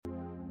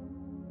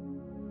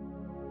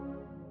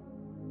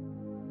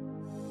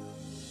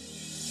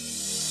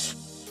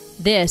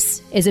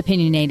This is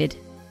Opinionated,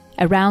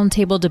 a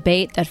roundtable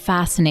debate that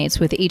fascinates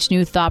with each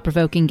new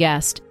thought-provoking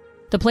guest.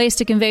 The place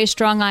to convey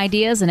strong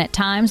ideas and at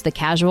times the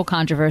casual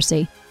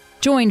controversy.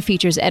 Join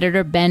features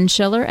editor Ben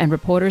Schiller and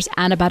reporters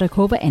Anna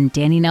Batakova and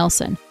Danny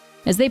Nelson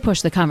as they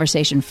push the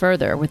conversation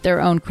further with their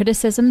own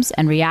criticisms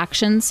and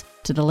reactions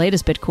to the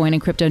latest Bitcoin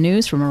and crypto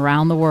news from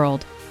around the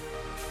world.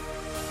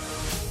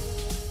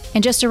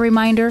 And just a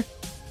reminder,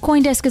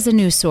 CoinDesk is a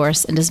news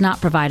source and does not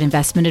provide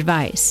investment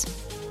advice.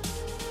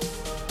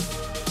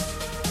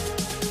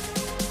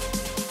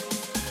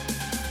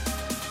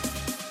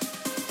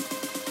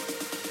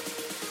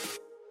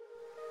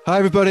 Hi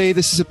everybody,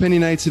 this is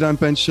Opinionated. I'm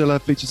Ben Schiller,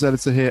 features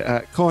editor here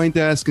at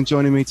CoinDesk, and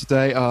joining me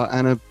today are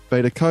Anna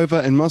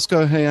Batakova in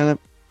Moscow. Hey Anna.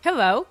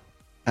 Hello.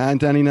 And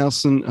Danny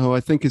Nelson, who I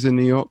think is in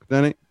New York.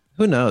 Danny?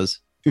 Who knows?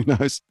 Who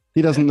knows?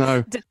 He doesn't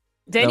know.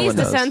 Danny's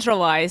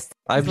decentralized.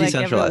 I'm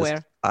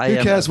decentralized. Everywhere.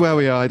 Who cares where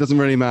we are? It doesn't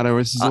really matter.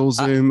 This is all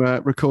Zoom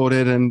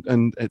recorded,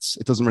 and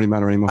it doesn't really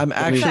matter anymore. I'm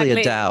actually a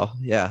DAO.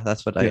 Yeah,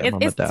 that's what I am.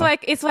 I'm a DAO.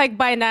 It's like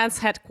Binance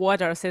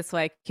headquarters. It's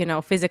like,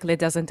 physically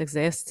doesn't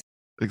exist.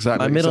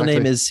 Exactly. My middle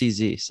name is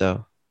CZ,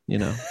 so, who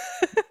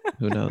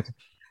knows?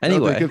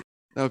 Anyway.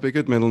 That would be a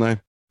good middle name.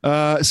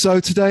 So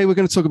today we're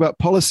going to talk about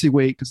Policy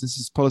Week, because this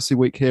is Policy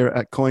Week here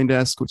at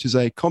CoinDesk, which is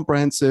a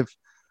comprehensive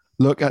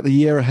look at the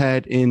year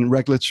ahead in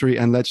regulatory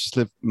and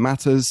legislative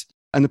matters.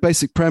 And the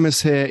basic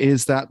premise here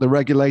is that the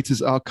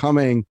regulators are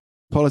coming,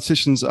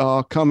 politicians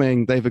are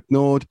coming. They've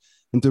ignored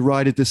and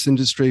derided this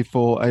industry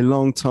for a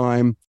long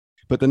time,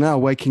 but they're now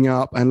waking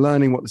up and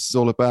learning what this is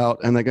all about,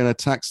 and they're going to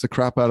tax the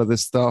crap out of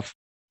this stuff.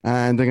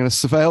 And they're going to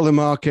surveil the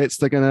markets,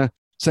 they're going to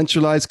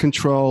centralize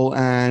control,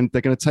 and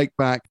they're going to take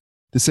back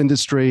this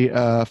industry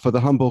for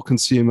the humble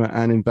consumer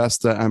and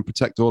investor and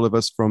protect all of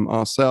us from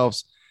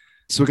ourselves.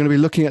 So we're going to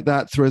be looking at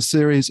that through a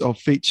series of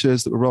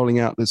features that we're rolling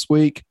out this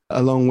week,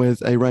 along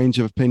with a range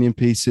of opinion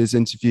pieces,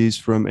 interviews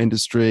from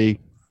industry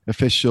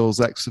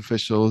officials,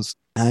 ex-officials,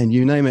 and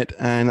you name it.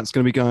 And that's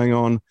going to be going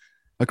on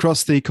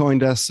across the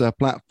CoinDesk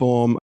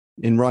platform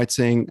in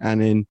writing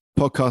and in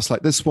podcasts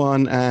like this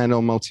one, and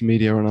on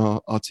multimedia on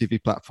our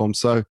TV platform.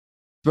 So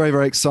very,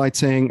 very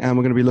exciting. And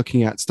we're going to be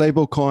looking at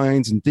stable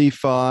coins and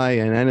DeFi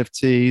and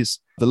NFTs,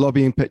 the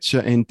lobbying picture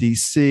in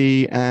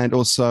DC, and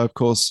also, of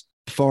course,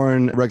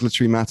 foreign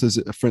regulatory matters,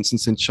 for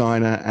instance, in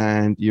China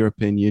and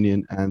European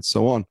Union and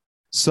so on.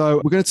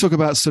 So we're going to talk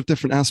about sort of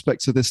different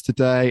aspects of this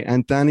today.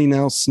 And Danny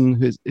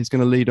Nelson is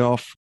going to lead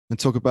off and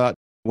talk about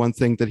one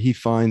thing that he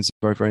finds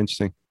very, very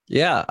interesting.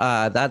 Yeah,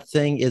 that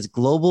thing is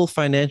global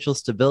financial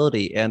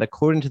stability. And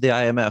according to the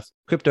IMF,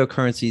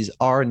 cryptocurrencies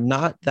are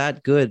not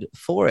that good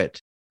for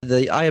it.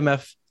 The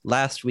IMF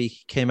last week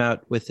came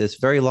out with this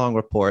very long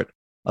report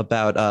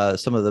about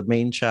some of the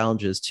main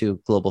challenges to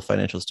global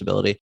financial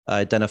stability,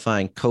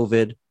 identifying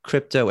COVID,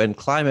 crypto, and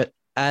climate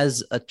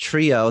as a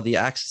trio, the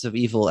axis of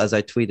evil, as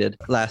I tweeted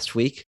last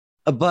week.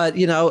 But,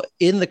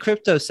 in the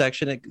crypto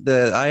section,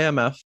 the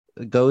IMF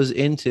goes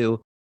into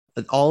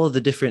all of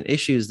the different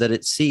issues that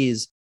it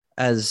sees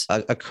as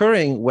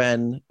occurring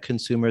when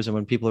consumers and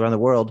when people around the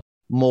world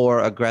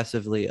more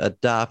aggressively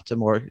adopt and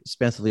more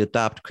expansively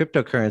adopt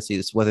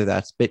cryptocurrencies, whether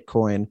that's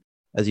Bitcoin,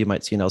 as you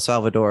might see in El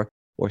Salvador,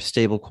 or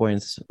stable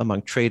coins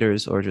among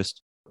traders, or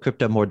just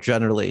crypto more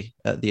generally,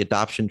 the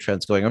adoption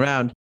trends going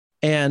around.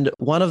 And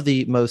one of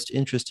the most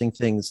interesting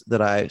things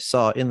that I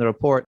saw in the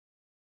report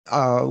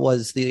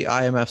was the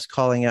IMF's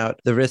calling out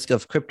the risk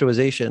of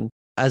cryptoization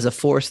as a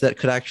force that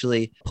could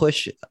actually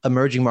push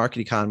emerging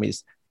market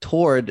economies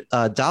toward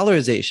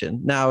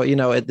dollarization. Now,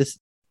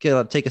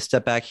 take a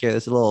step back here.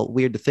 It's a little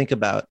weird to think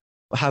about.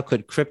 How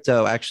could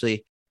crypto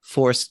actually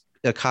force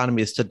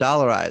economies to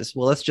dollarize?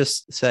 Well, let's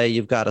just say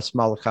you've got a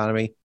small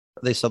economy.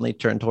 They suddenly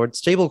turn towards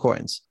stable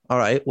coins. All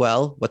right,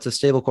 well, what's a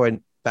stable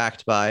coin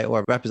backed by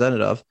or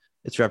representative of?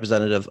 It's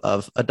representative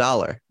of a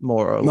dollar,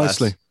 more or less,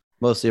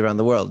 mostly around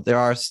the world. There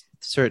are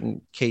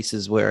certain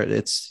cases where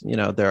it's,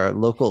 there are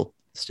local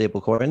stable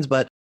coins,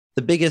 but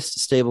the biggest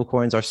stable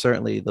coins are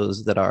certainly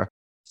those that are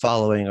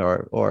following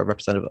or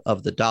representative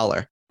of the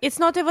dollar. It's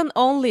not even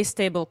only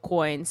stable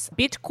coins.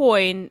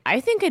 Bitcoin, I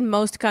think in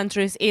most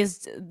countries,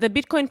 the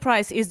Bitcoin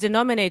price is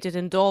denominated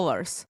in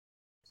dollars.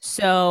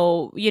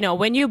 So,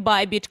 when you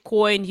buy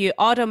Bitcoin, you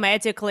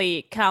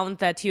automatically count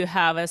that you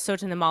have a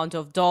certain amount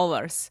of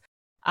dollars.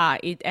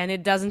 And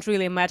it doesn't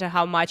really matter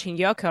how much in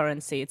your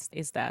currency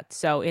is that.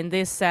 So in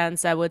this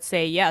sense, I would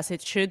say, yes,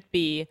 it should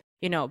be,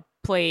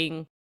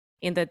 playing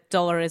in the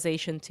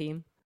dollarization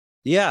team.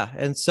 Yeah.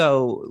 And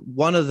so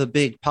one of the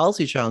big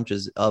policy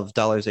challenges of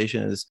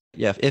dollarization is,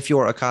 if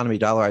your economy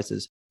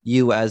dollarizes,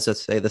 you as,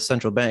 let's say, the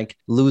central bank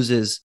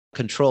loses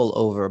control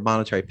over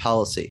monetary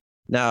policy.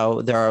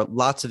 Now, there are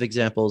lots of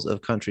examples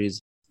of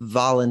countries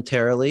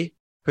voluntarily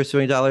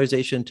pursuing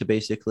dollarization to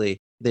basically,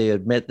 they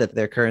admit that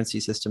their currency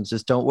systems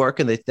just don't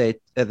work and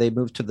they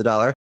move to the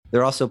dollar.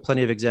 There are also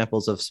plenty of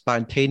examples of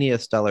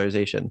spontaneous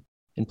dollarization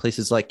in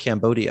places like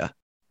Cambodia,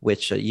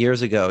 which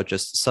years ago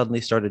just suddenly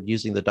started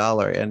using the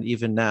dollar. And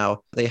even now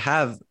they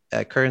have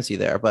a currency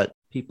there, but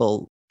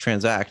people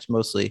transact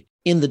mostly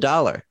in the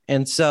dollar.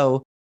 And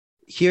so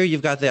here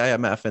you've got the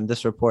IMF, and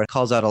this report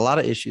calls out a lot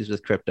of issues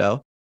with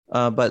crypto,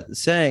 but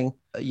saying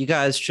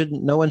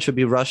no one should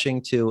be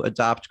rushing to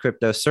adopt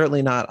crypto,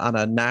 certainly not on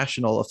a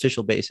national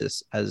official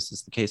basis, as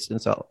is the case in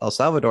El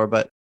Salvador,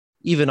 but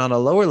even on a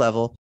lower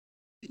level,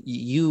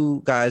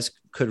 you guys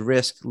could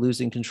risk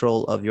losing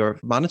control of your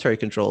monetary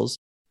controls,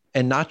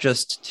 and not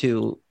just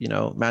to,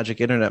 magic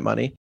internet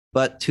money,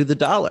 but to the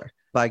dollar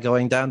by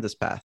going down this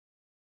path.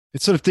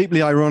 It's sort of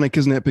deeply ironic,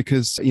 isn't it?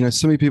 Because,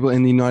 so many people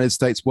in the United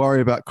States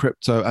worry about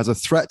crypto as a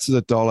threat to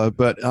the dollar,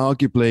 but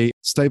arguably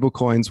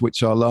stablecoins,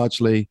 which are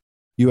largely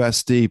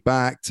USD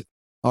backed,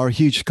 are a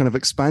huge kind of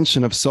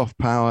expansion of soft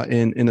power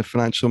in the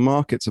financial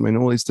markets. I mean,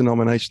 all these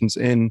denominations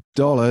in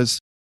dollars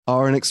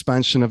are an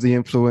expansion of the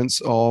influence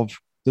of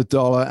the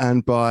dollar,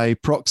 and by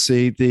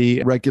proxy,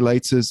 the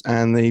regulators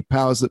and the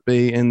powers that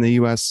be in the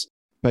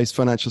US-based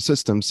financial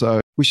system.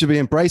 So we should be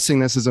embracing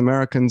this as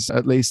Americans,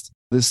 at least,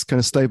 this kind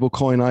of stable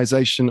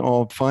coinization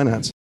of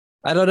finance.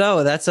 I don't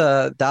know. That's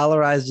a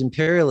dollarized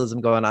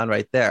imperialism going on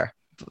right there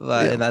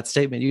in that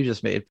statement you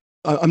just made.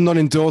 I'm not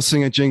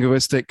endorsing a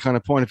jingoistic kind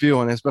of point of view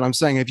on this, but I'm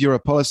saying if you're a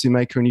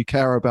policymaker and you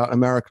care about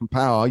American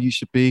power, you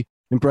should be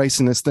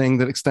embracing this thing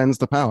that extends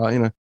the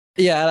power,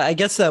 Yeah, I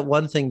guess that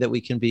one thing that we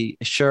can be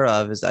sure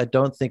of is I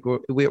don't think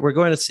we're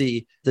going to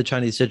see the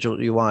Chinese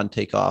digital yuan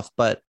take off,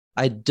 but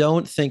I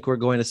don't think we're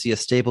going to see a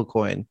stable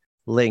coin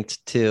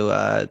linked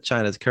to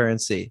China's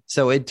currency.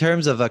 So in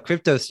terms of a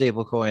crypto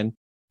stablecoin,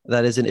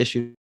 that is an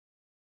issue.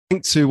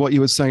 Linked to what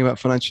you were saying about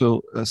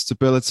financial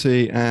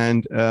stability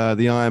and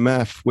the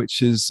IMF,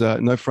 which is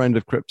no friend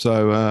of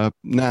crypto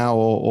now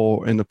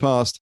or in the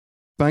past.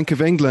 Bank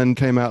of England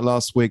came out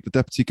last week, the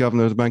deputy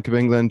governor of the Bank of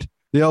England,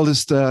 the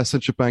oldest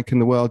central bank in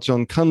the world,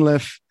 John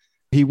Cunliffe.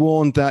 He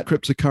warned that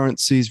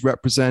cryptocurrencies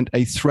represent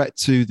a threat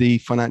to the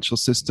financial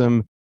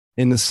system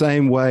in the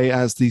same way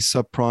as the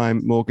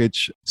subprime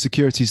mortgage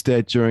securities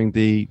did during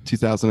the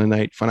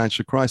 2008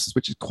 financial crisis,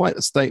 which is quite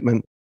a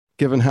statement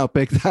given how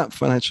big that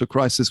financial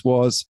crisis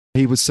was.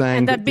 He was saying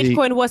and that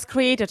Bitcoin was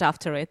created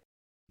after it.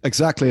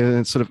 Exactly,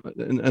 and sort of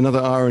another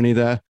irony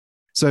there.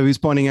 So he's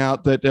pointing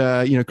out that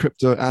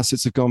crypto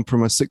assets have gone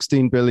from a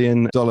 $16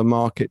 billion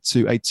market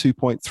to a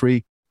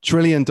 $2.3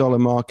 trillion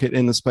market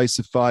in the space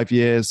of 5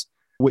 years,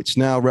 which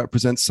now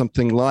represents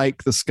something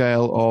like the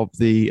scale of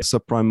the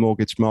subprime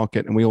mortgage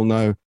market. And we all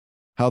know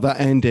how that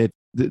ended.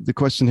 The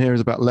question here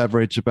is about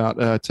leverage,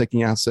 about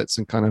taking assets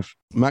and kind of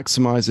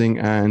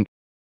maximizing and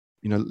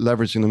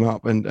leveraging them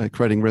up and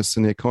creating risks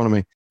in the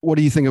economy. What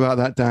do you think about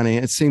that, Danny?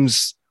 It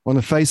seems on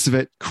the face of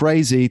it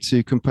crazy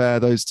to compare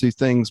those two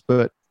things,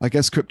 but I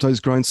guess crypto's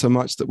grown so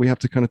much that we have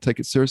to kind of take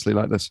it seriously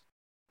like this.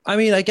 I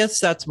mean, I guess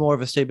that's more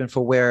of a statement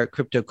for where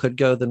crypto could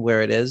go than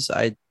where it is.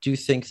 I do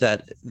think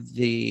that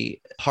the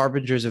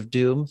harbingers of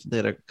doom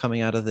that are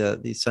coming out of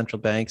these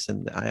central banks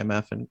and the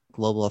IMF and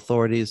global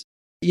authorities,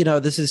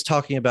 this is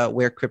talking about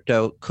where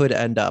crypto could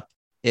end up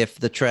if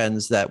the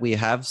trends that we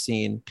have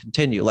seen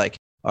continue. Like,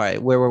 all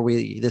right, where were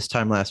we this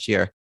time last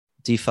year?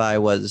 DeFi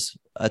was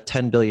a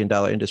 $10 billion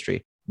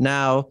industry.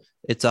 Now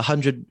it's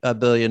 $100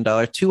 billion,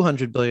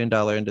 $200 billion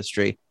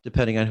industry,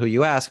 depending on who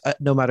you ask.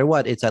 No matter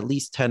what, it's at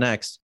least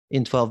 10x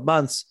in 12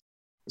 months.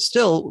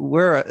 Still,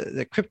 we're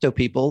the crypto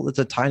people. It's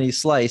a tiny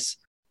slice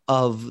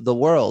of the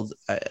world.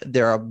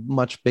 There are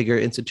much bigger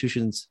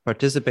institutions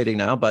participating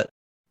now, but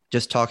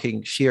just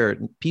talking sheer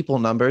people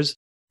numbers,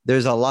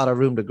 there's a lot of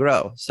room to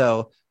grow.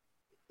 So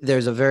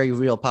there's a very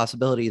real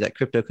possibility that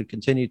crypto could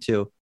continue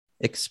to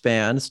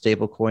expand,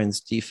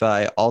 stablecoins,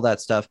 DeFi, all that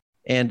stuff.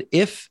 And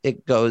if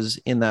it goes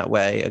in that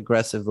way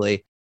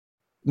aggressively,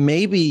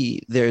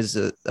 maybe there's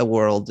a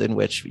world in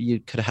which you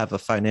could have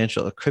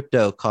a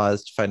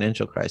crypto-caused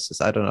financial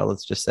crisis. I don't know.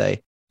 Let's just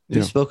say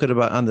we've spoken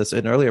about on this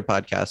in earlier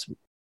podcasts.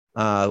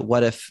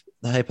 What if,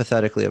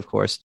 hypothetically, of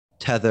course,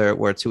 Tether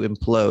were to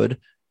implode?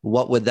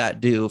 What would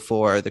that do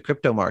for the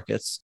crypto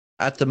markets?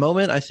 At the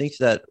moment, I think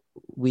that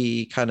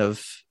we kind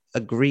of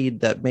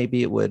agreed that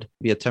maybe it would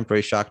be a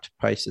temporary shock to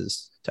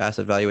prices, to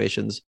asset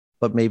valuations,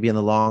 but maybe in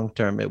the long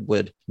term, it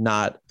would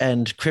not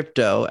end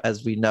crypto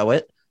as we know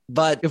it.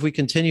 But if we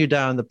continue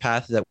down the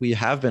path that we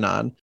have been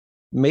on,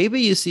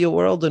 maybe you see a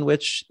world in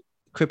which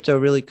crypto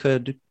really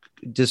could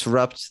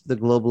disrupt the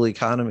global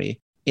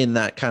economy in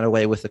that kind of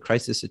way with the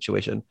crisis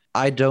situation.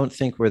 I don't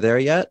think we're there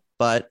yet,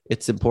 but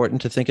it's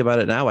important to think about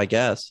it now, I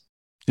guess.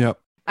 Yeah.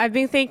 I've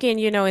been thinking,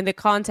 in the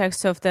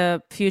context of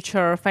the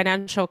future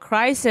financial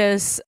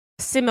crisis,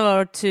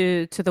 similar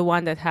to the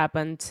one that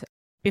happened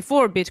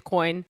before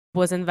Bitcoin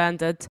was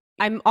invented.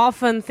 I'm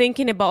often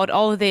thinking about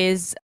all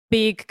these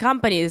big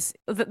companies.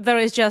 There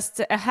is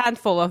just a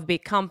handful of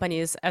big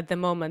companies at the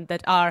moment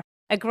that are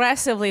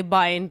aggressively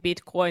buying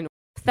Bitcoin,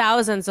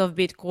 thousands of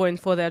Bitcoin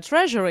for their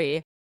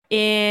treasury.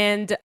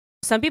 And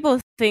some people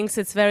think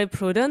it's very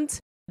prudent.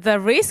 The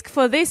risk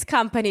for these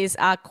companies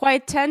are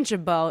quite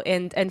tangible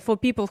and for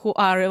people who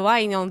are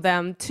relying on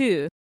them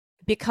too,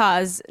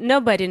 because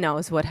nobody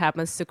knows what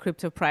happens to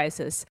crypto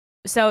prices.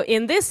 So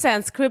in this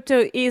sense,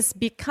 crypto is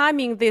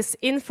becoming this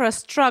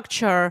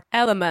infrastructure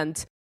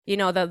element,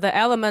 the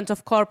element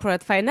of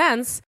corporate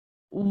finance,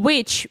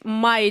 which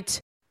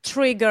might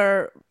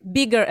trigger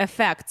bigger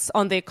effects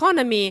on the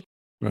economy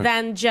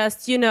than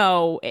just,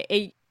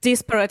 a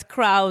disparate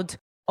crowd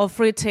of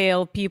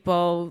retail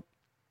people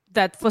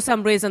that for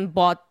some reason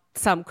bought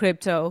some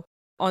crypto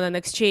on an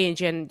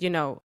exchange and,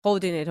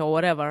 holding it or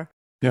whatever.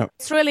 Yeah.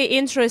 It's really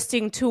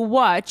interesting to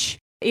watch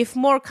if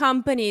more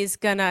companies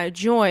gonna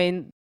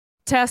join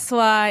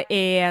Tesla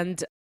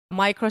and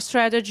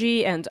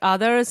MicroStrategy and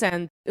others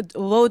and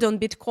load on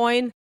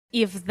Bitcoin,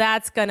 if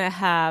that's gonna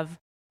have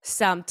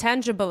some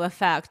tangible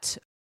effect,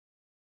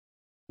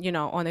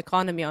 on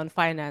economy, on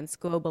finance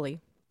globally.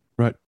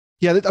 Right.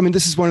 Yeah, I mean,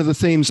 this is one of the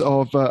themes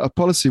of a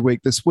policy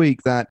week this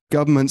week, that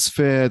governments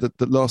fear that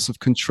the loss of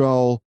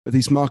control,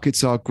 these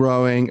markets are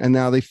growing, and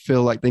now they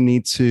feel like they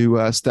need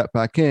to step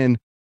back in.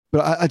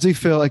 But I do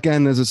feel,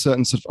 again, there's a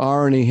certain sort of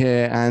irony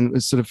here, and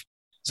it's sort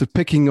of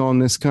picking on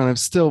this kind of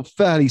still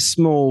fairly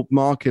small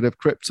market of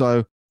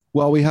crypto,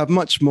 while we have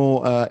much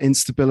more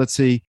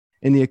instability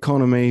in the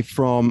economy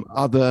from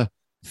other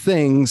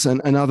things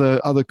and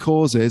other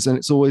causes. And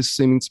it's always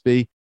seeming to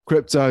be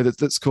crypto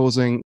that's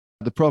causing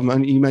the problem.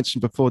 And you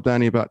mentioned before,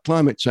 Danny, about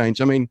climate change.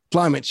 I mean,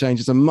 climate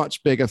change is a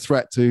much bigger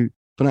threat to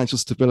financial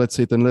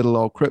stability than little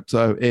old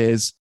crypto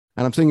is.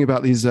 And I'm thinking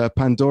about these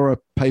Pandora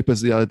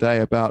papers the other day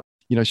about,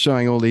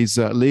 showing all these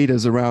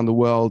leaders around the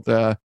world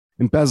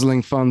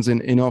embezzling funds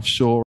in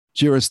offshore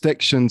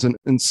jurisdictions and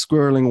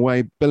squirreling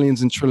away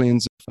billions and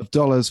trillions of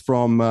dollars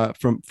from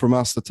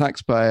us, the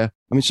taxpayer.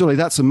 I mean, surely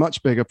that's a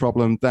much bigger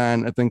problem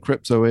than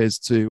crypto is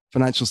to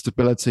financial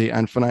stability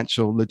and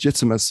financial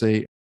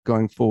legitimacy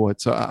going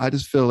forward. So I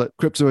just feel that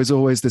crypto is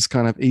always this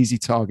kind of easy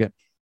target.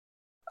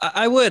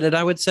 I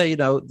would say,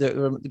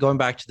 going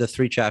back to the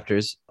 3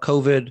 chapters,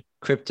 COVID,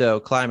 crypto,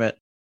 climate.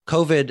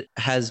 COVID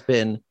has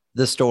been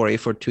the story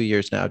for 2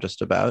 years now,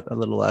 just about, a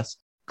little less.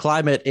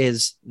 Climate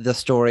is the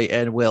story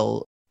and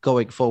will,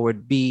 going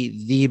forward,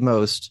 be the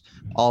most,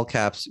 all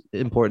caps,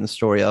 important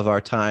story of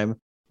our time,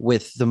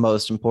 with the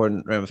most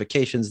important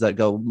ramifications that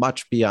go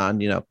much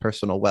beyond,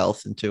 personal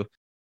wealth into,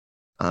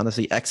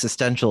 honestly,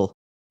 existential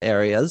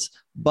areas.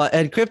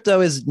 And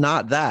crypto is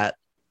not that.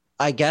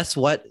 I guess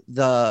what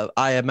the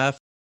IMF,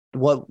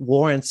 what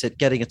warrants it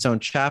getting its own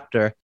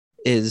chapter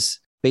is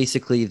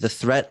basically the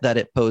threat that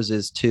it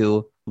poses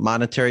to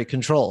monetary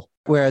control.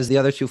 Whereas the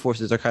other 2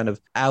 forces are kind of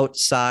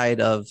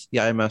outside of the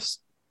IMF's,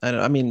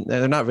 I mean,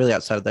 they're not really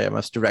outside of the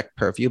IMF's direct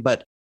purview,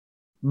 but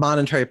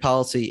monetary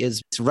policy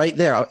is right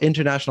there.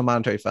 International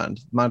Monetary Fund,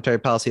 monetary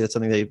policy, that's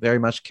something they very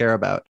much care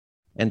about.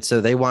 And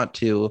so they want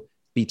to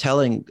be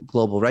telling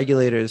global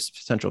regulators,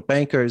 central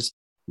bankers,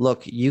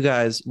 look, you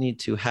guys need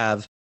to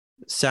have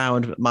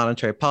sound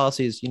monetary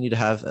policies. You need to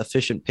have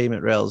efficient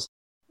payment rails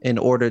in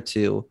order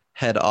to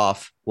head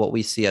off what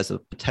we see as a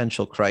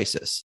potential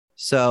crisis.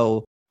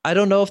 So I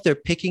don't know if they're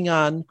picking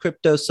on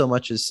crypto so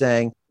much as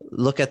saying,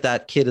 look at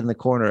that kid in the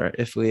corner.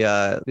 If we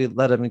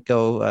let him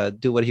go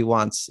do what he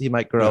wants, he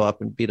might grow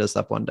up and beat us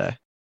up one day.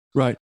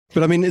 Right.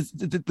 But I mean,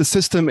 the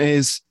system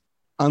is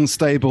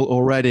unstable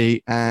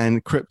already,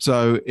 and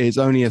crypto is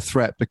only a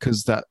threat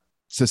because that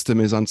system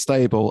is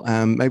unstable.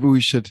 And maybe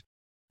we should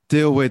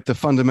deal with the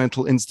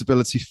fundamental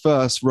instability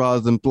first, rather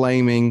than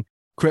blaming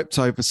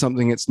crypto for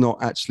something it's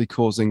not actually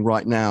causing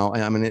right now.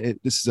 I mean,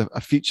 this is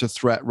a future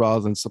threat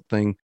rather than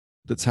something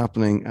that's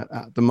happening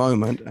at the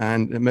moment.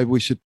 And maybe we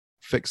should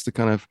fix the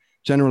kind of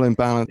general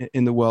imbalance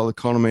in the world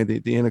economy,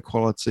 the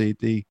inequality,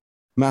 the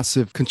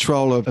massive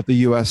control of the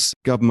US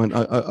government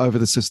over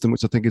the system,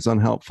 which I think is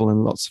unhelpful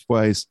in lots of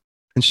ways.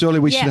 And surely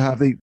we should have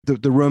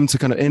the room to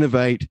kind of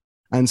innovate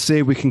and see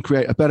if we can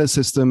create a better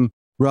system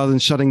rather than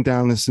shutting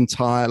down this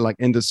entire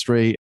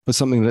industry for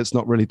something that it's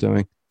not really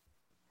doing.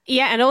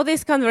 Yeah, and all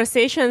these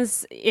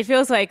conversations, it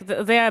feels like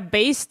they are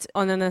based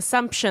on an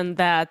assumption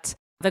that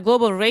the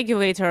global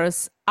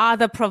regulators are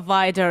the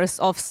providers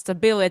of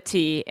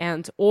stability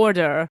and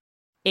order,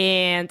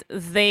 and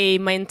they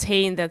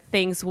maintain that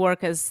things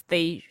work as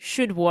they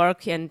should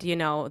work, and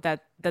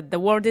that the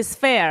world is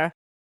fair,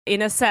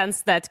 in a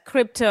sense that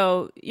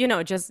crypto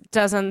just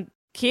doesn't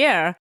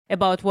care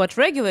about what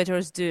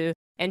regulators do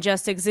and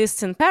just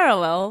exists in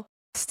parallel.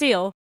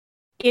 Still,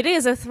 it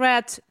is a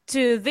threat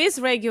to these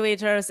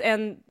regulators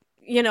and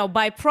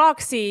by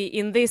proxy,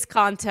 in this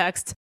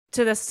context,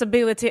 to the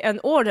stability and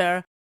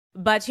order.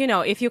 But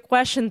if you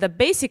question the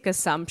basic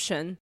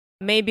assumption,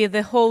 maybe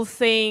the whole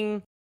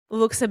thing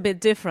looks a bit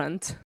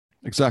different.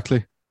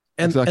 Exactly.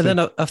 And then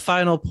a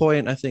final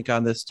point, I think,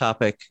 on this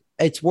topic.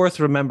 It's worth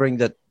remembering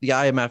that the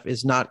IMF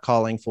is not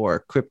calling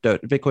for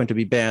Bitcoin to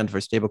be banned, for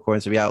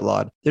stablecoins to be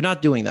outlawed. They're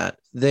not doing that.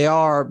 They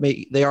are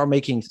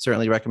making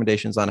certainly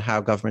recommendations on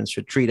how governments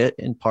should treat it,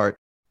 in part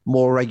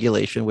more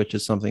regulation, which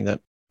is something that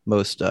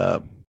most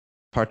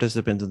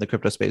participants in the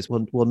crypto space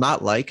will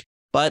not like.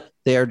 But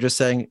they are just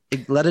saying,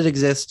 let it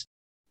exist.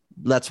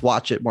 Let's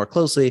watch it more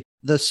closely.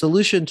 The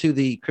solution to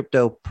the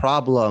crypto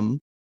problem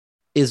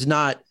is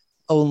not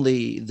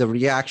only the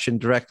reaction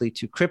directly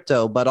to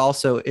crypto, but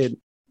also the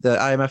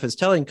IMF is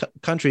telling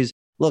countries,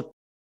 look,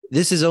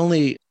 this is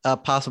only a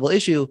possible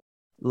issue,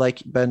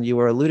 like Ben, you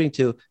were alluding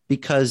to,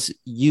 because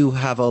you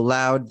have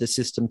allowed the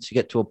system to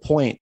get to a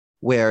point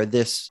where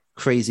this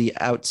crazy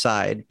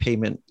outside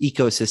payment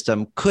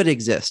ecosystem could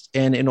exist.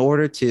 And in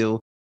order to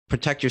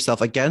protect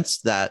yourself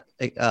against that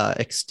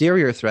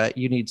exterior threat,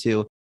 you need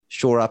to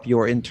shore up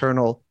your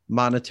internal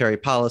monetary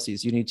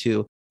policies. You need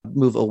to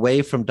move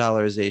away from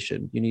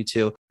dollarization. You need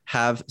to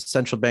have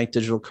central bank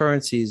digital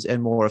currencies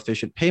and more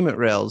efficient payment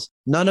rails.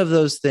 None of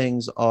those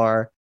things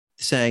are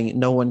saying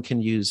no one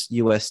can use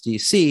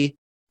USDC.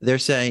 They're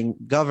saying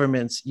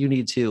governments, you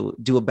need to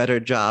do a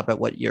better job at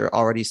what you're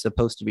already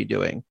supposed to be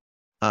doing.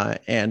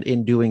 And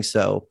in doing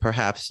so,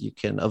 perhaps you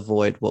can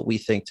avoid what we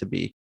think to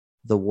be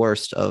the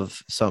worst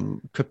of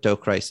some crypto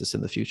crisis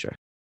in the future.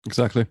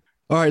 Exactly.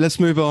 All right, let's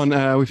move on.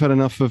 We've had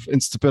enough of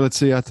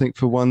instability, I think,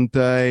 for one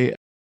day.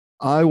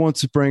 I want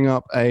to bring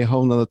up a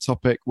whole nother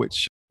topic,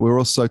 which we're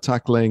also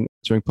tackling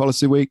during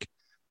Policy Week,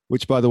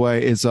 which, by the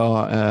way, is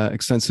our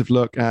extensive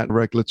look at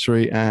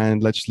regulatory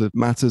and legislative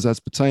matters as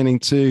pertaining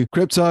to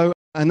crypto.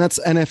 And that's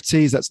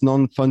NFTs, that's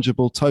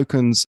non-fungible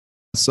tokens.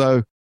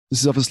 So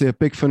this is obviously a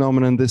big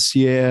phenomenon this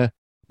year,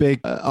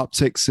 big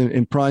upticks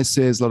in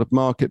prices, a lot of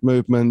market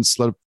movements,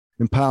 a lot of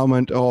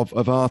empowerment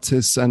of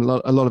artists, and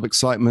a lot of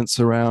excitements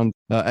around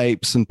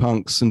apes and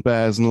punks and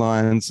bears and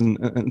lions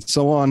and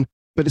so on.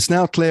 But it's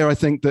now clear, I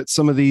think, that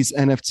some of these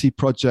NFT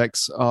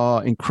projects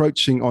are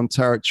encroaching on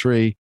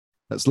territory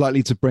that's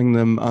likely to bring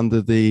them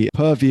under the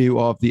purview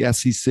of the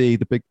SEC,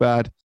 the big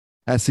bad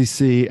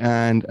SEC,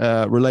 and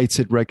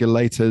related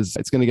regulators.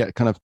 It's going to get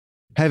kind of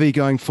heavy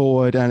going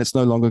forward, and it's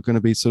no longer going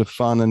to be sort of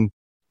fun and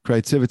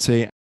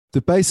creativity.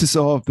 The basis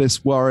of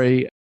this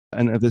worry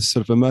and of this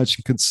sort of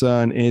emerging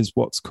concern is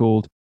what's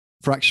called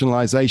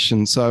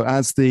fractionalization. So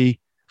as the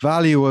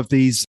value of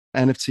these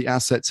NFT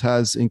assets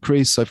has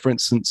increased, so for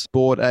instance,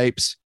 Bored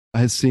Apes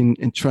has seen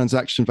a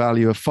transaction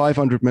value of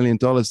 $500 million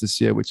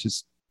this year, which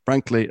is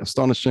frankly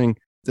astonishing.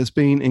 There's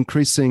been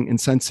increasing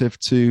incentive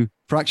to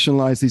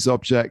fractionalize these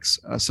objects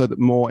so that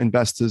more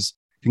investors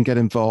can get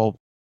involved.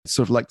 It's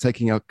sort of like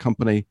taking a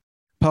company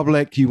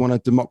public. You want to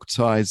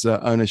democratize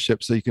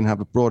ownership so you can have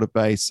a broader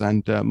base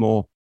and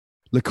more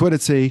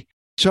liquidity.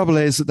 Trouble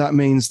is that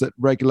means that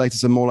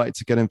regulators are more likely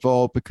to get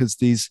involved because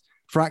these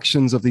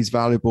fractions of these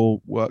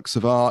valuable works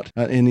of art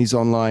in these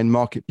online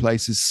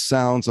marketplaces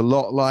sounds a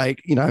lot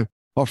like,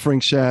 offering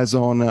shares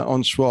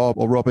on Schwab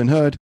or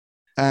Robinhood.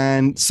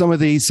 And some of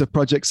these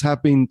projects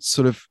have been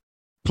sort of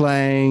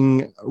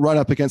playing right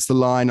up against the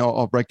line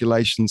of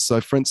regulations. So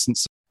for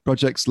instance,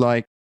 projects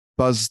like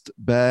Buzzed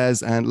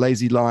Bears and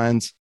Lazy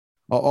Lions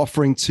are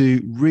offering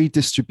to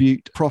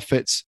redistribute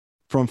profits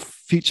from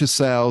future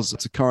sales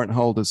to current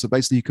holders. So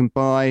basically you can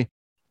buy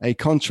a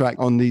contract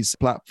on these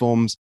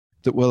platforms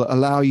that will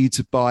allow you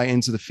to buy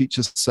into the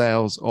future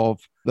sales of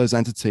those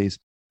entities.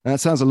 And that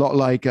sounds a lot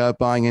like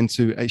buying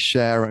into a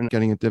share and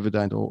getting a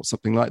dividend or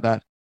something like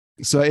that.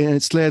 So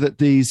it's clear that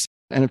these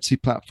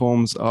NFT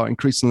platforms are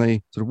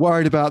increasingly sort of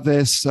worried about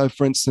this. So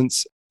for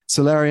instance,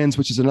 Solarians,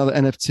 which is another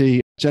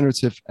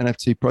generative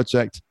NFT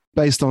project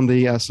based on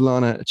the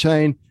Solana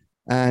chain,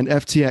 and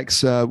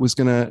FTX was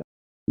going to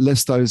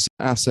list those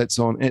assets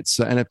on its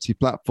NFT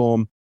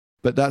platform.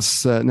 But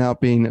that's now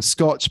been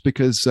scotched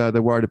because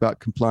they're worried about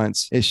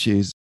compliance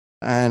issues.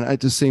 And it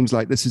just seems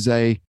like this is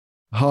a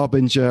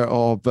harbinger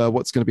of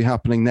what's going to be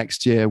happening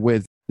next year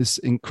with this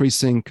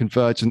increasing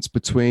convergence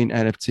between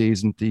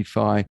NFTs and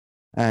DeFi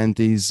and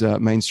these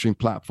mainstream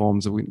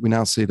platforms. We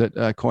now see that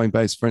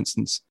Coinbase, for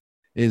instance,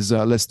 is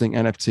listing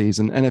NFTs.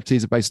 And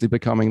NFTs are basically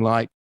becoming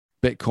like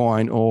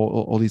Bitcoin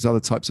or these other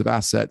types of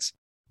assets,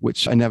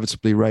 which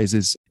inevitably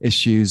raises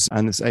issues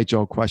and this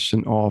age-old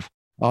question of,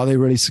 are they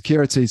really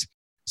securities?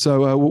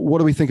 So what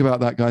do we think about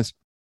that, guys?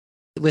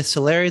 With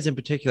Solarians in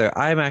particular,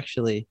 I'm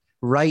actually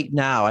right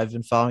now, I've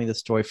been following this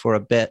story for a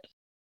bit,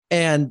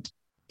 and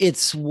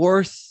it's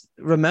worth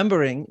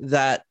remembering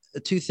that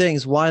two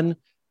things. One,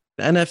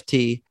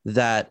 NFT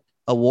that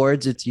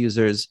awards its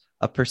users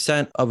a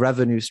percent of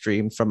revenue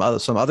stream from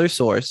some other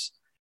source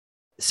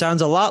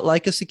sounds a lot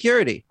like a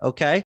security,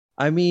 okay?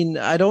 I mean,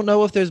 I don't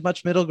know if there's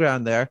much middle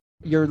ground there.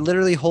 You're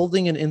literally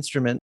holding an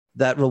instrument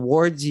that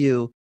rewards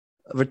you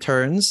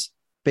returns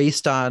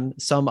based on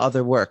some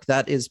other work.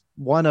 That is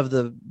one of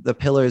the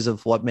pillars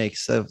of what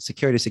makes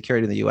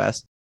security in the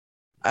US.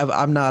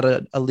 I'm not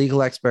a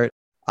legal expert.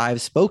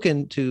 I've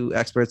spoken to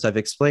experts. I've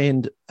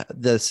explained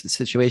this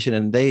situation,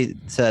 and they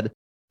said,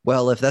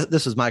 well, if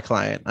this was my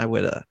client, I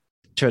would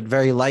tread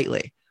very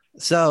lightly.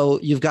 So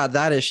you've got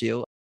that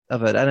issue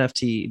of an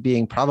NFT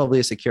being probably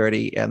a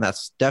security, and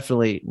that's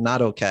definitely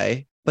not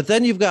okay. But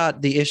then you've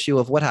got the issue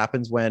of what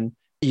happens when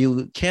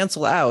you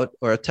cancel out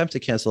or attempt to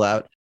cancel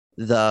out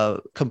the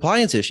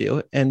compliance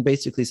issue and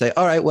basically say,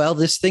 all right, well,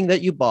 this thing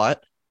that you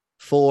bought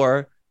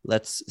for,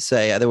 let's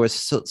say there was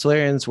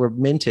Solarians were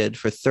minted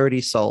for 30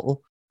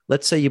 Sol.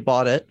 Let's say you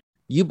bought it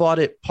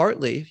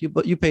partly, you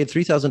paid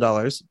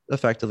 $3,000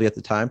 effectively at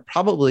the time,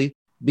 probably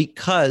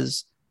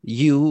because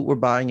you were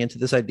buying into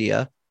this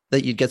idea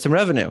that you'd get some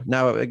revenue.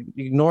 Now,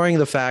 ignoring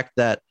the fact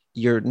that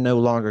you're no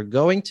longer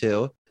going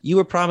to, you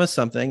were promised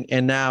something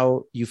and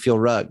now you feel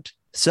rugged.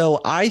 So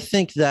I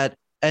think that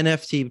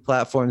NFT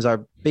platforms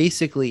are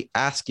basically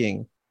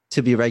asking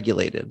to be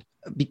regulated.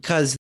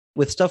 because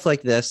with stuff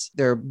like this,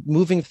 they're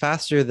moving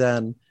faster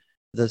than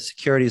the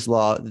securities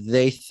law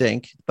they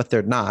think, but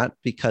they're not,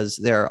 because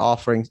they're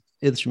offering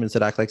instruments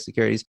that act like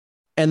securities.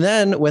 And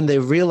then when they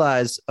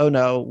realize, oh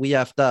no, we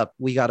effed up,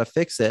 we got to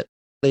fix it,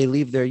 they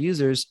leave their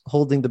users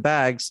holding the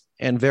bags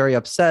and very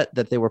upset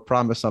that they were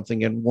promised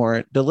something and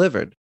weren't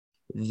delivered.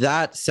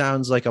 That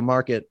sounds like a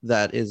market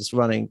that is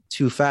running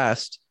too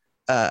fast,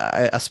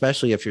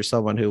 especially if you're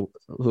someone who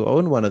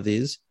owned one of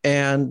these.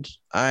 And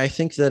I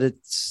think that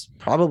it's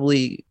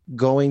probably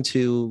going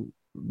to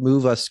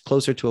move us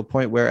closer to a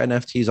point where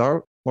NFTs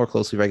are more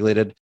closely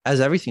regulated, as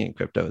everything in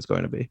crypto is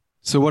going to be.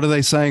 So what are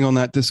they saying on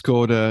that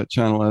Discord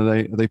channel?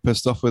 Are they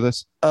pissed off with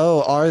us?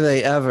 Oh, are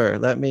they ever?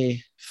 Let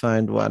me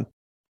find one.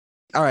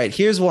 All right,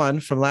 here's one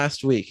from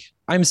last week.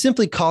 I'm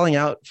simply calling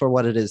out for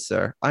what it is,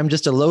 sir. I'm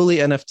just a lowly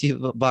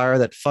NFT buyer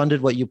that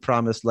funded what you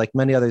promised, like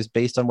many others,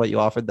 based on what you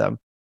offered them.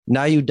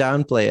 Now you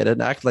downplay it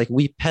and act like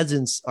we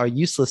peasants are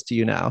useless to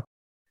you now.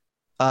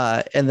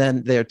 And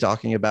then they're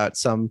talking about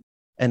some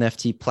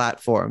NFT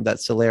platform that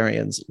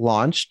Solarians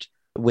launched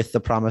with the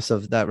promise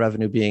of that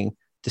revenue being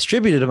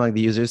distributed among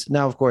the users.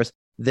 Now, of course,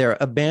 they're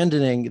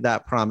abandoning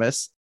that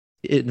promise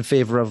in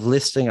favor of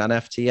listing on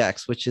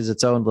FTX, which is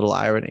its own little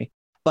irony.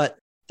 But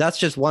that's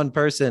just one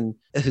person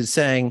who's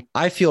saying,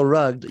 I feel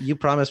rugged. You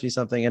promised me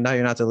something and now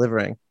you're not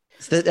delivering.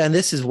 And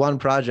this is one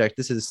project.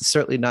 This is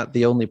certainly not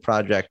the only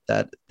project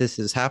that this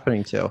is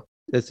happening to.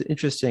 It's an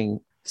interesting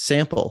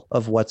sample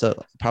of what's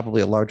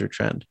probably a larger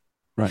trend.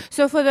 Right.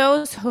 So for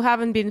those who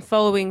haven't been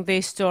following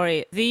this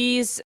story,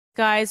 these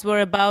guys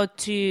were about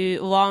to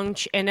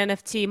launch an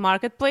NFT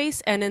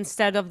marketplace, and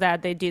instead of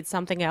that, they did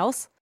something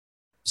else.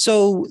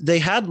 So they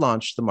had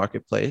launched the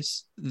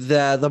marketplace.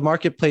 The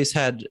marketplace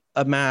had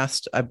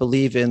amassed, I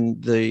believe, in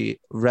the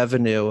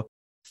revenue,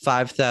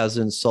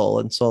 5,000 SOL.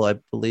 And SOL, I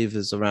believe,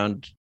 is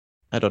around,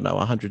 I don't know,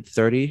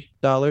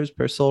 $130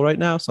 per SOL right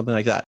now, something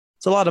like that.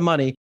 It's a lot of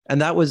money.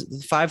 And that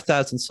was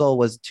 5,000 SOL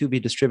was to be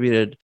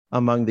distributed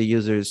among the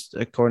users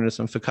according to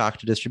some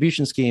Fakakta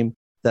distribution scheme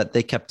that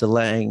they kept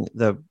delaying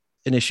the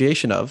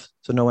initiation of.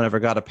 So no one ever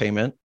got a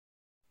payment.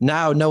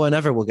 Now no one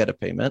ever will get a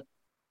payment.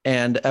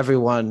 And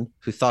everyone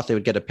who thought they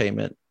would get a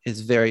payment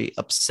is very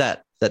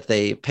upset that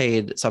they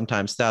paid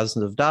sometimes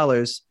thousands of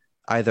dollars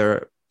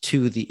either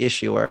to the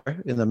issuer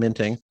in the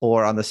minting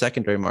or on the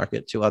secondary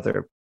market to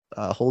other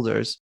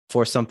holders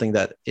for something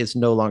that is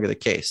no longer the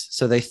case.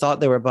 So they thought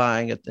they were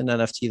buying an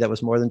NFT that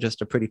was more than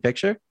just a pretty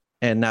picture.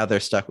 And now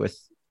they're stuck with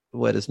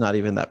what is not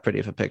even that pretty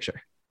of a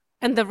picture.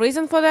 And the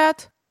reason for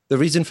that? The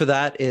reason for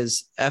that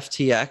is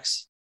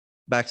FTX.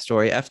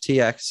 Backstory,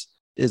 FTX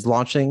is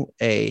launching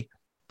a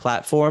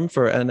platform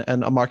for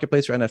a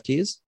marketplace for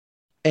NFTs.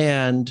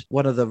 And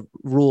one of the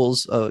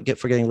rules for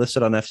getting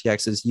listed on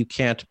FTX is you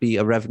can't be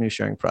a revenue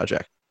sharing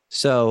project.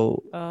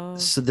 So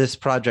this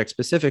project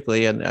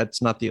specifically, and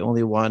it's not the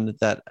only one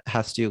that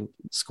has to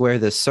square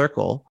this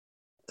circle,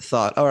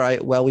 thought, all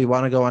right, well, we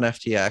want to go on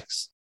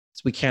FTX.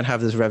 So we can't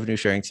have this revenue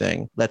sharing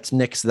thing. Let's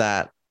nix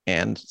that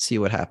and see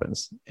what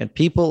happens. And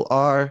people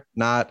are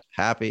not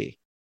happy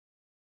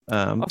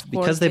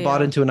because they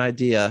bought into an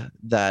idea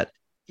that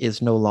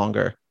is no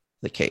longer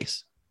the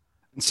case.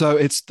 So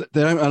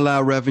they don't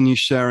allow revenue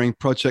sharing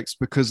projects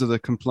because of the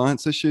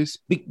compliance issues?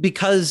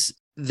 Because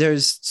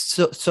there's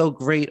so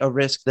great a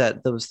risk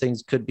that those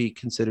things could be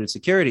considered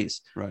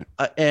securities. Right.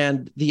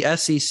 And the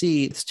SEC,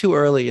 it's too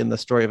early in the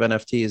story of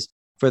NFTs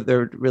for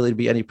there really to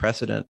be any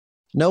precedent.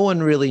 No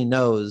one really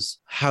knows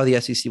how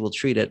the SEC will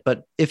treat it.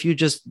 But if you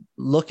just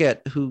look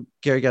at who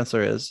Gary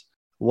Gensler is,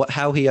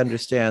 how he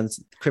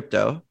understands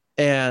crypto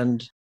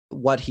and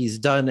what he's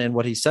done and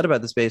what he said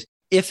about the space,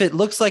 if it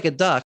looks like a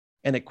duck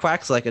and it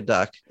quacks like a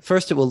duck,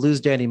 first, it will lose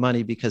Danny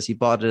money because he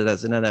bought it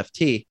as an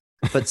NFT.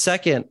 But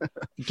second,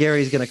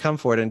 Gary's going to come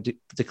for it and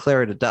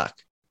declare it a duck.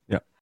 Yeah.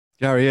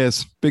 Gary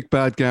is. Big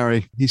bad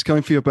Gary. He's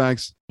coming for your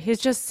bags. He's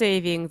just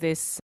saving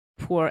these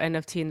poor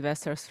NFT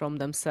investors from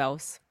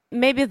themselves.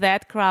 Maybe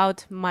that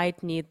crowd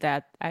might need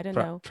that. I don't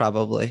know.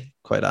 Probably,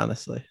 quite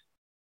honestly.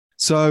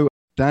 So,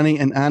 Danny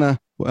and Anna,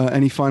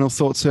 any final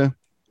thoughts here?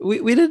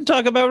 We didn't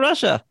talk about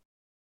Russia.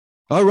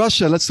 Oh,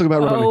 Russia. Let's talk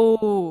about Russia.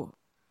 Oh,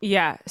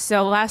 yeah.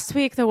 So last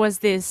week there was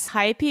this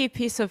hypey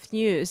piece of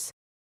news.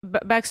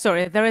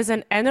 Backstory, there is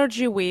an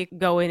energy week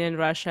going in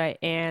Russia,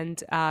 and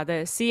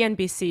the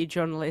CNBC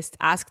journalist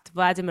asked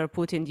Vladimir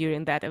Putin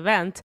during that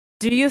event,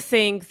 do you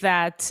think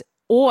that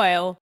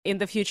oil in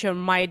the future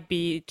might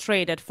be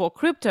traded for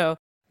crypto?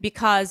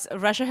 Because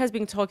Russia has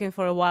been talking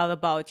for a while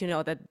about,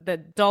 that the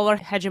dollar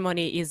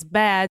hegemony is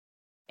bad,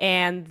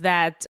 and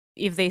that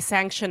if they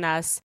sanction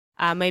us,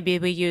 maybe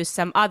we use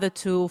some other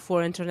tool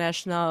for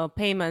international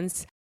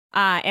payments.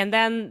 And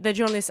then the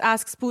journalist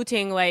asks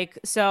Putin,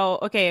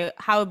 okay,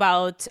 how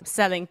about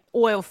selling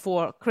oil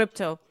for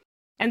crypto?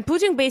 And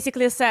Putin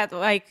basically said,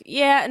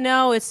 yeah,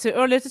 no, it's too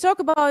early to talk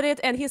about it.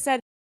 And he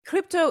said,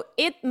 crypto,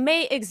 it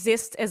may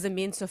exist as a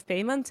means of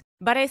payment,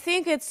 but I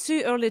think it's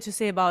too early to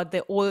say about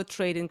the oil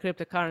trade in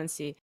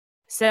cryptocurrency.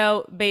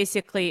 So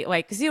basically,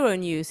 zero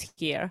news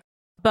here.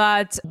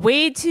 But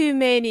way too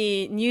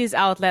many news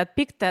outlets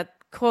picked that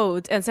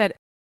quote and said,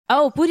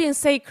 Oh, Putin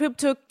say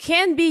crypto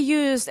can be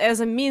used as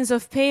a means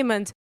of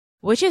payment,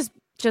 which is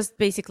just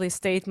basically a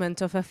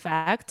statement of a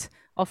fact,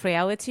 of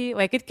reality.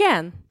 Like it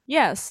can,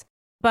 yes.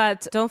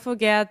 But don't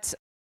forget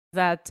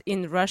that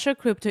in Russia,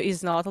 crypto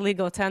is not a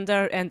legal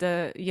tender, and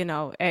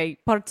a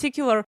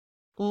particular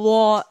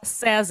law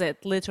says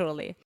it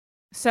literally.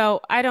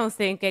 So I don't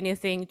think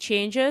anything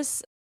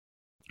changes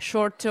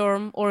short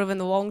term or even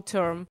long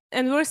term.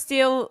 And we're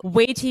still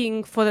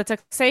waiting for the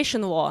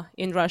taxation law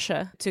in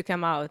Russia to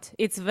come out.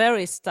 It's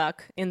very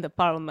stuck in the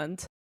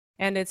parliament,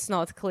 and it's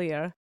not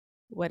clear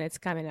when it's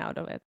coming out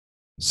of it.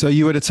 So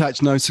you would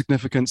attach no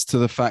significance to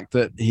the fact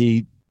that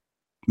he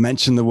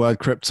mentioned the word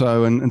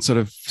crypto and sort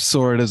of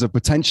saw it as a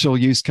potential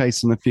use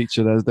case in the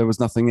future. There was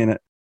nothing in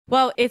it.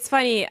 Well, it's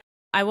funny.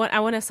 I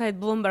want to cite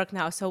Bloomberg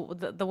now. So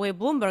the way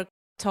Bloomberg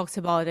talks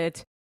about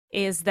it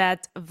is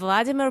that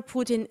Vladimir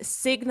Putin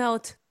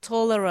signaled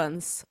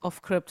tolerance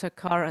of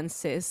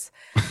cryptocurrencies,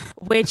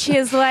 which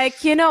is like,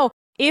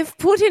 if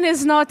Putin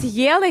is not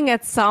yelling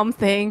at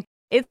something,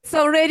 it's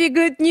already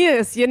good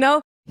news,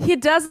 He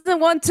doesn't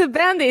want to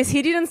ban this.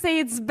 He didn't say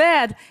it's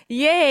bad.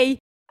 Yay.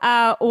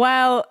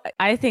 Well,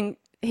 I think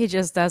he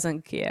just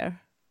doesn't care.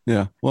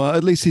 Yeah. Well,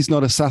 at least he's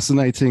not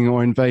assassinating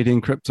or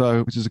invading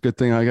crypto, which is a good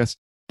thing, I guess.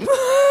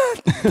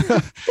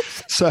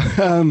 So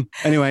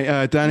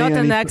anyway, Danny. Not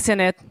an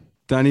accent.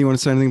 Danny, you want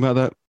to say anything about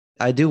that?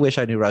 I do wish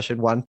I knew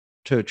Russian. One,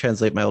 to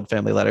translate my old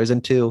family letters,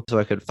 and two, so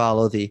I could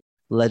follow the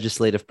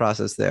legislative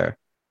process there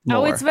more.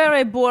 Oh, it's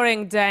very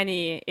boring,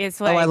 Danny.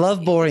 It's like, I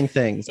love boring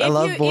things. I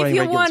love boring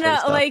regulatory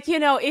stuff.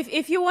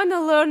 If you want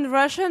to learn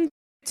Russian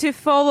to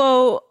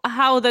follow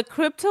how the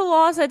crypto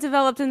laws are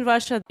developed in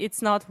Russia,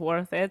 it's not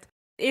worth it.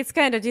 It's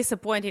kind of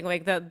disappointing.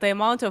 Like the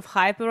amount of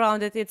hype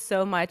around it, it's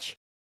so much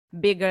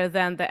bigger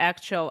than the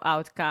actual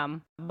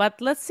outcome. But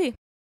let's see.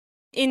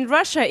 In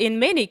Russia, in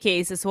many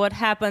cases, what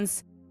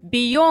happens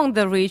beyond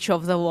the reach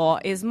of the law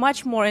is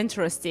much more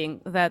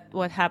interesting than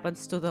what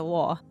happens to the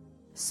law.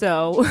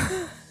 So...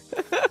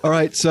 All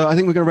right, so I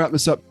think we're going to wrap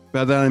this up.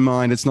 Bear that in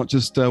mind. It's not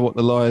just what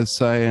the lawyers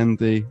say and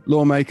the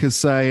lawmakers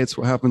say. It's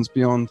what happens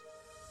beyond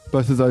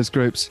both of those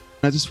groups.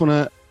 I just want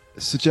to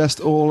suggest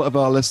all of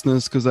our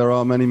listeners, because there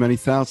are many, many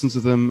thousands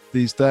of them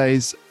these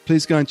days,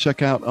 please go and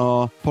check out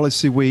our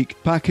Policy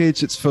Week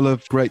package. It's full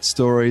of great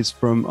stories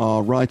from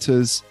our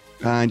writers,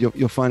 and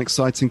you'll find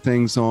exciting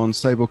things on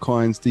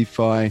stablecoins,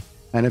 DeFi,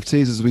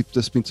 NFTs, as we've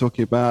just been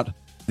talking about,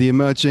 the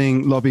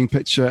emerging lobbying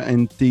picture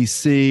in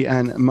DC,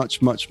 and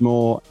much, much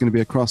more. It's going to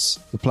be across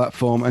the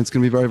platform, and it's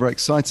going to be very, very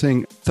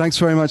exciting. Thanks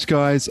very much,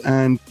 guys,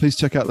 and please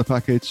check out the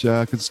package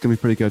because it's going to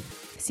be pretty good.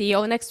 See you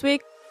all next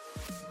week.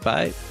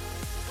 Bye.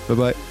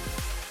 Bye-bye.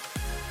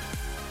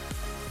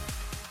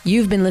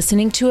 You've been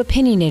listening to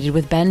Opinionated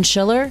with Ben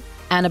Schiller,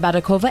 Anna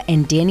Badakova,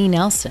 and Danny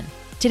Nelson.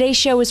 Today's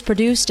show is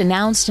produced,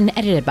 announced, and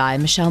edited by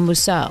Michelle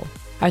Mousseau.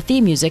 Our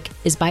theme music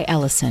is by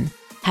Ellison.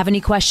 Have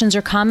any questions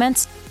or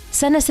comments?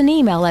 Send us an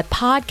email at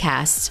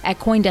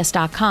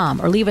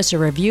podcasts@coindesk.com or leave us a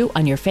review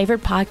on your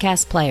favorite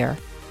podcast player.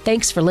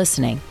 Thanks for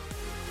listening.